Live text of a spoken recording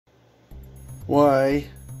Why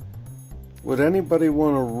would anybody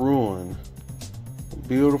want to ruin a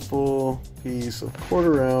beautiful piece of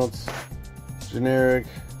 1/4 ounce generic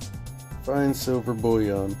fine silver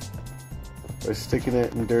bullion by sticking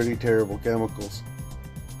it in dirty, terrible chemicals?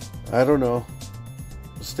 I don't know.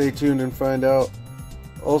 Stay tuned and find out.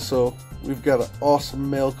 Also, we've got an awesome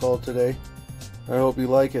mail call today. I hope you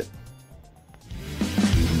like it.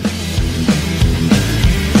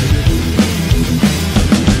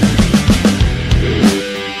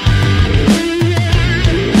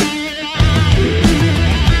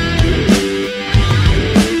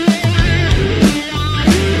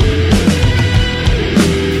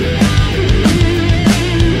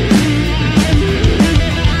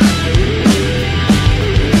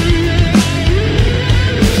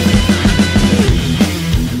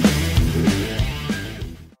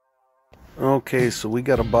 Okay, so we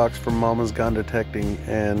got a box from Mama's Gone Detecting,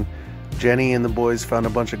 and Jenny and the boys found a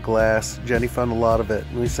bunch of glass. Jenny found a lot of it,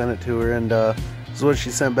 and we sent it to her, and this is what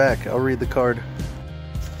she sent back. I'll read the card.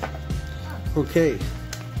 Okay,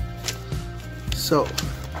 so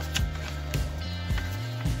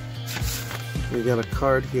we got a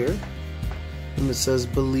card here, and it says,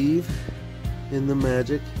 "Believe in the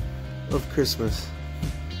magic of Christmas."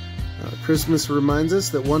 Christmas reminds us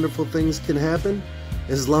that wonderful things can happen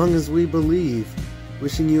as long as we believe.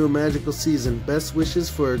 Wishing you a magical season. Best wishes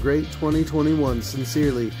for a great 2021.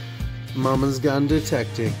 Sincerely, Mama's Gone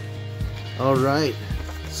Detecting. Alright,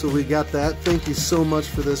 so we got that. Thank you so much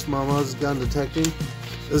for this, Mama's Gone Detecting.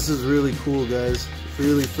 This is really cool, guys.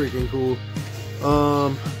 Really freaking cool.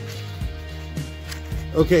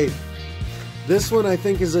 Okay, this one I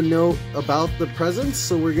think is a note about the presents,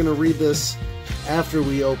 so we're going to read this after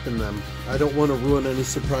we open them. I don't want to ruin any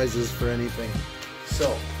surprises for anything.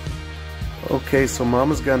 So, okay, so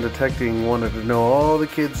Mama's Gone Detecting wanted to know all the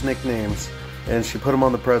kids' nicknames, and she put them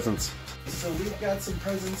on the presents. So we've got some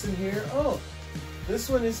presents in here. Oh, this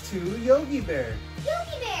one is to Yogi Bear.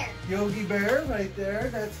 Yogi Bear! Yogi Bear, right there.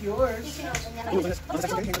 That's yours.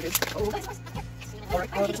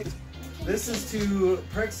 This is to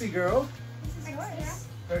Prexy Girl. This is yours.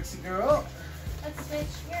 Prexy Girl. Let's switch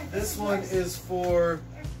here. This one is for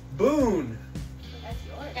Boone.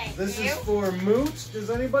 This is for Moot. Does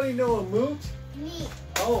anybody know a Moot? Me.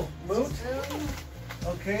 Oh, Moot.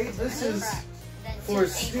 Okay, this is for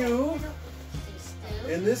Stew.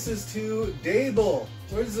 And this is to Dable.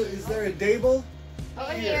 Where's it? Is there a Dable?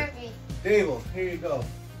 Over here. Dable, here you go.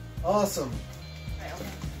 Awesome.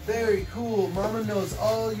 Very cool. Mama knows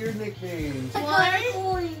all your nicknames.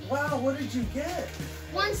 Coin. Wow, what did you get?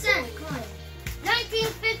 1 cent coin.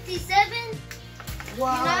 1957.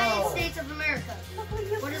 Wow. United States of America.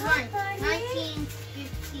 What is mine?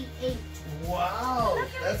 1958. Wow.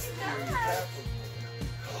 That's very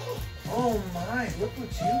beautiful. Oh my, look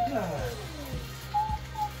what you got.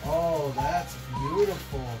 Oh, that's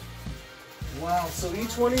beautiful. Wow, so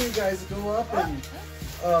each one of you guys go up and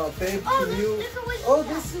babe, can you... Oh,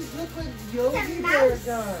 this is, look what Yogi Bear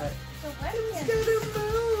got. He's got a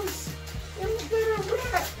mouse. He's got a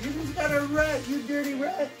rat. He's got a rat, you dirty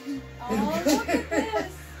rat. Oh, look at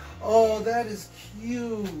this. Oh, that is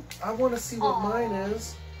cute. I want to see what mine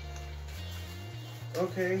is.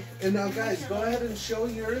 Okay, and now guys, go ahead and show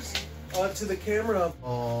yours to the camera.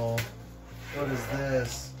 Oh, what is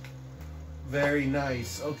this? Very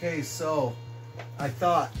nice. Okay, so I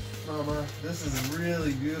thought, Mama, this is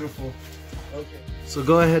really beautiful. Okay. So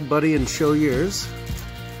go ahead, buddy, and show yours.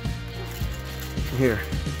 Here.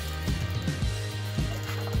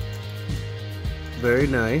 Very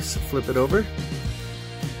nice. Flip it over.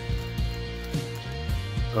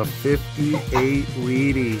 A 58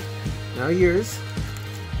 Wheatie. Now yours.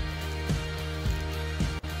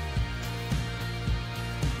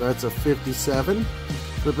 That's a 57.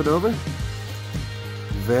 Flip it over.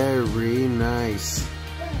 Very nice.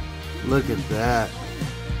 Look at that.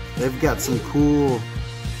 They've got some cool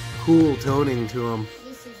toning to them.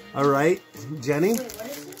 Alright, Jenny?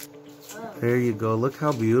 There you go. Look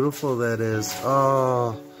how beautiful that is.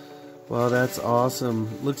 Oh, wow, that's awesome.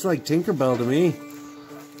 Looks like Tinkerbell to me.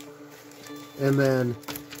 And then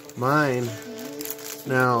mine.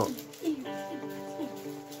 Now,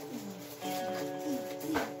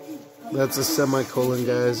 that's a semicolon,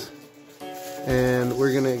 guys. And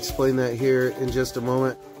we're going to explain that here in just a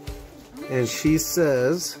moment. And she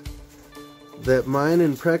says that mine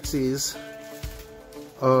and Prexy's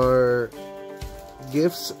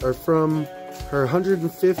gifts are from her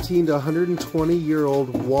 115 to 120 year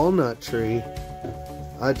old walnut tree.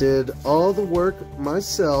 I did all the work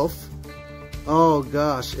myself. Oh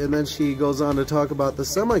gosh, and then she goes on to talk about the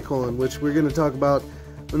semicolon, which we're going to talk about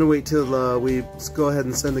gonna wait till we go ahead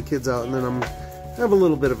and send the kids out, and then I'm have a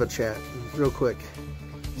little bit of a chat real quick.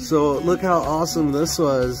 So look how awesome this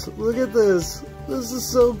was. Look at this. This is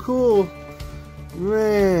so cool.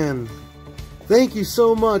 Man. Thank you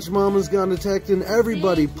so much, Mama's Gone Detecting.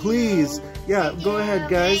 Everybody, please. Yeah, go ahead,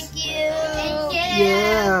 guys. Thank you. Thank you.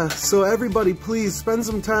 Yeah. So everybody, please spend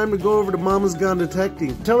some time to go over to Mama's Gone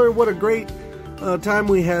Detecting. Tell her what a great time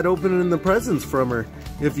we had opening the presents from her,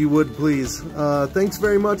 if you would, please. Thanks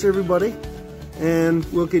very much, everybody. And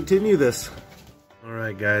we'll continue this.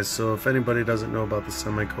 Alright guys, so if anybody doesn't know about the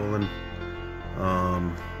semicolon,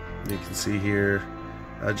 you can see here,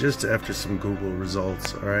 just after some Google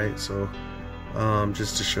results, alright, so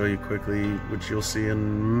just to show you quickly, which you'll see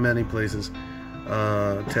in many places,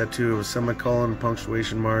 tattoo of a semicolon,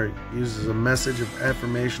 punctuation mark, uses a message of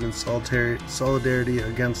affirmation and solidarity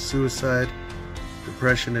against suicide,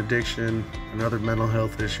 depression, addiction, and other mental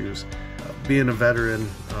health issues. Being a veteran,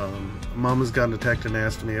 Mama's Gone Detecting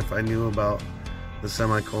asked me if I knew about the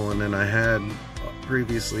semicolon, and I had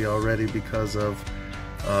previously already because of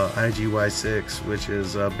IGY6, which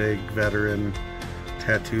is a big veteran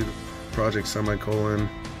tattoo. Project Semicolon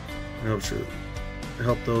helps to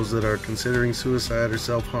help those that are considering suicide or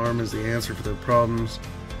self-harm as the answer for their problems.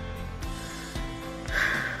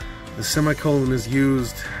 The semicolon is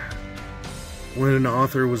used when an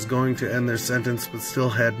author was going to end their sentence but still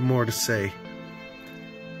had more to say.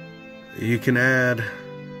 You can add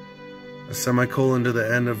a semicolon to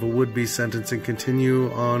the end of a would-be sentence and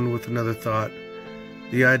continue on with another thought.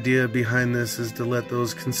 The idea behind this is to let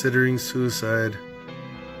those considering suicide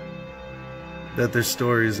that their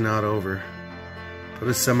story is not over. Put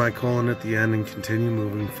a semicolon at the end and continue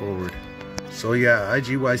moving forward. So yeah,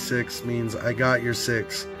 IGY6 means I got your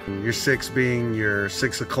 6. Your 6 being your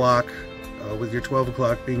 6 o'clock, with your 12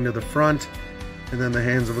 o'clock being to the front, and then the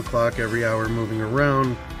hands of a clock every hour moving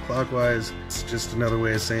around clockwise. It's just another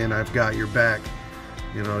way of saying I've got your back.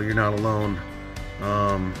 You know, you're not alone.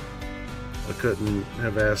 I couldn't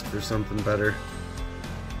have asked for something better.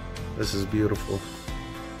 This is beautiful.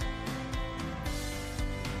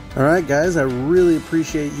 Alright guys, I really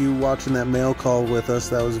appreciate you watching that mail call with us.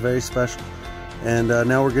 That was very special. And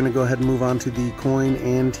now we're going to go ahead and move on to the coin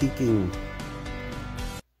antiquing.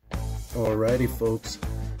 Alrighty folks,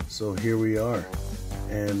 so here we are.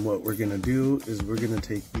 And what we're going to do is we're going to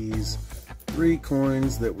take these 3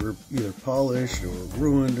 coins that were either polished or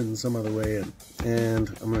ruined in some other way, and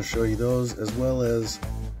I'm going to show you those, as well as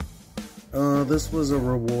this was a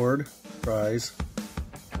reward prize.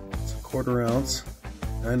 It's a 1/4 ounce.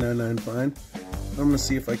 9.99 fine. I'm going to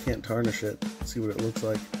see if I can't tarnish it, see what it looks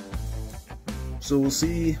like. So we'll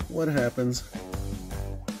see what happens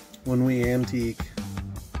when we antique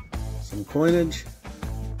some coinage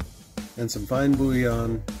and some fine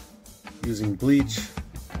bullion using bleach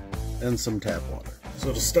and some tap water.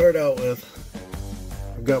 So to start out with,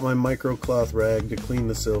 I've got my micro cloth rag to clean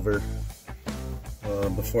the silver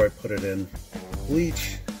before I put it in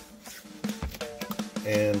bleach.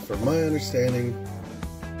 And from my understanding,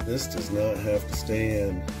 this does not have to stay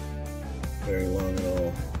in very long at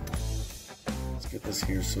all. Let's get this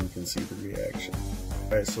here so we can see the reaction.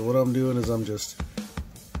 Alright, so what I'm doing is I'm just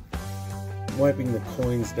wiping the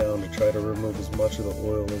coins down to try to remove as much of the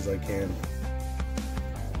oil as I can.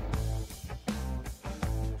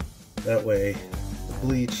 That way the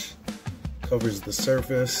bleach covers the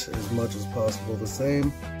surface as much as possible the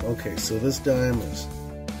same. Okay, so this dime is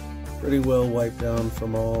pretty well wiped down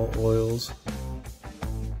from all oils,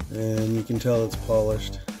 and you can tell it's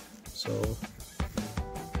polished, so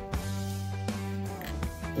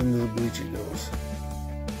into the bleach it goes.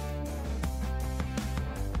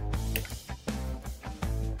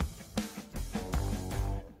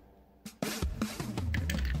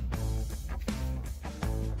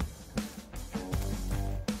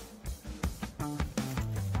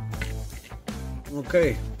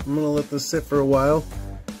 Okay, I'm gonna let this sit for a while,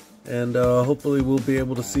 and hopefully we'll be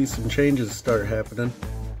able to see some changes start happening.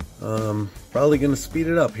 Probably gonna speed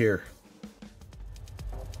it up here.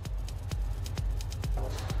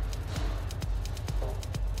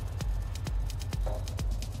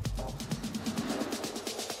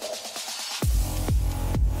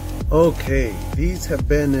 Okay, these have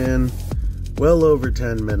been in well over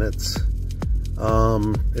 10 minutes.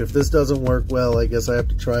 If this doesn't work well, I guess I have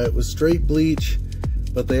to try it with straight bleach,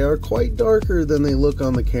 but they are quite darker than they look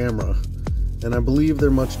on the camera, and I believe they're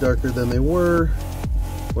much darker than they were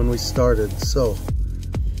when we started. So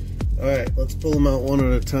alright, let's pull them out one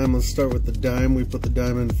at a time. Let's start with the dime. We put the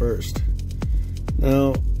dime in first.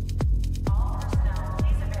 Now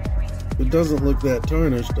it doesn't look that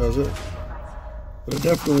tarnished, does it? But it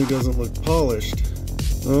definitely doesn't look polished.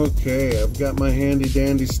 Okay, I've got my handy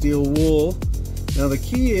dandy steel wool. Now the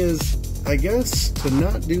key is, I guess, to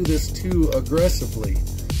not do this too aggressively.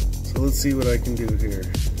 So let's see what I can do here.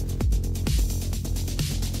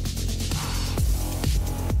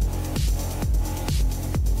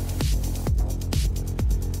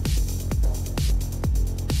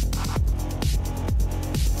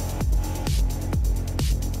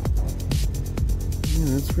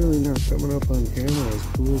 Yeah, it's really not coming up on camera as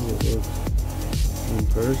cool as it looks in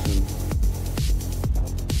person.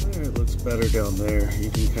 It looks better down there. You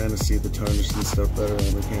can kind of see the tarnish and stuff better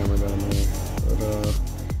on the camera down there. But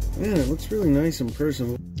man, it looks really nice in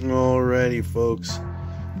person. Alrighty folks,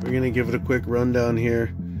 we're gonna give it a quick rundown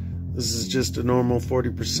here. This is just a normal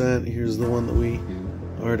 40%. Here's the one that we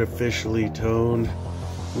artificially toned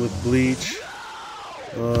with bleach.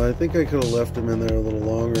 I think I could have left them in there a little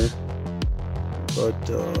longer, but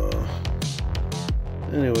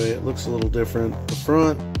anyway, it looks a little different. The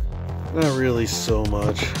front, not really so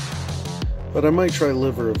much, but I might try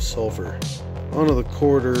liver of sulfur. Onto the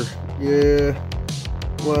quarter, yeah,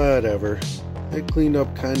 whatever. It cleaned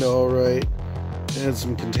up kind of alright. Had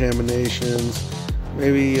some contaminations.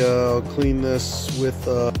 Maybe I'll clean this with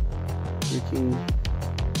freaking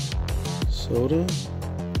soda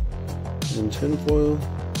and tinfoil.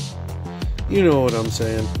 You know what I'm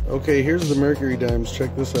saying. Okay, here's the mercury dimes.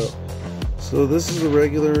 Check this out. So this is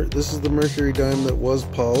the mercury dime that was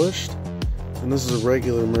polished, and this is a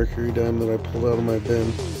regular mercury dime that I pulled out of my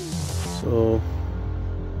bin. So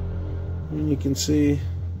you can see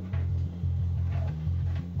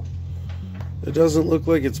it doesn't look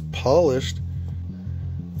like it's polished.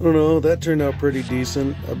 I don't know, that turned out pretty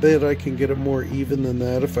decent. I bet I can get it more even than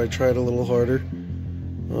that if I tried a little harder.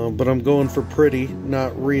 But I'm going for pretty,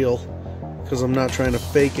 not real, because I'm not trying to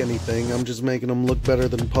fake anything. I'm just making them look better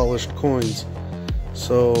than polished coins.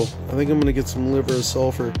 So I think I'm going to get some liver of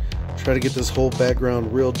sulfur, try to get this whole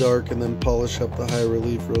background real dark, and then polish up the high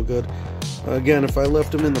relief real good. Again, if I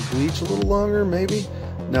left them in the bleach a little longer, maybe.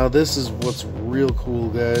 Now this is what's real cool,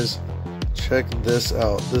 guys. Check this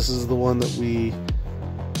out. This is the one that we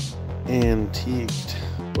antiqued.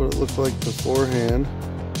 What it looked like beforehand.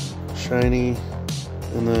 Shiny,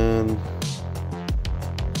 and then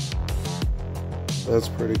that's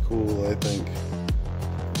pretty cool, I think.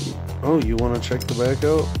 Oh, you want to check the back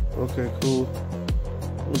out? Okay, cool.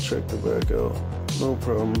 We'll check the back out. No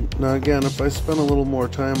problem. Now again, if I spend a little more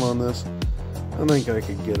time on this, I think I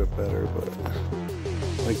could get it better, but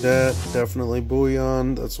like that, definitely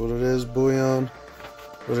bullion. That's what it is, bullion.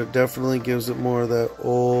 But it definitely gives it more of that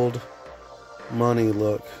old money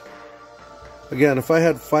look. Again, if I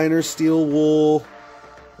had finer steel wool,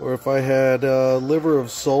 or if I had liver of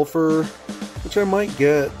sulfur, which I might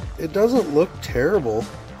get, it doesn't look terrible,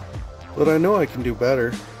 but I know I can do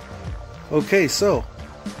better. Okay, so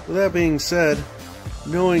with that being said,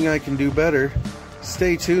 knowing I can do better,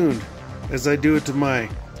 stay tuned as I do it to my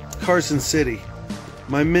Carson City,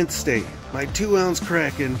 my Mint State, my 2-ounce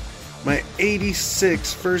Kraken, my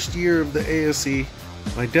 86 first year of the ASE,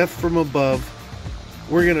 my Death from Above.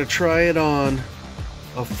 We're gonna try it on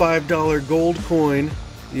a $5 gold coin,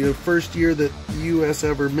 the first year that the US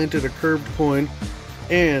ever minted a curved coin,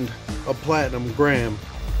 and a platinum gram.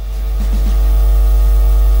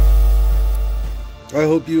 I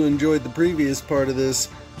hope you enjoyed the previous part of this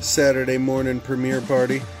Saturday morning premiere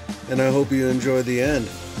party, and I hope you enjoy the end.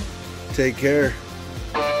 Take care.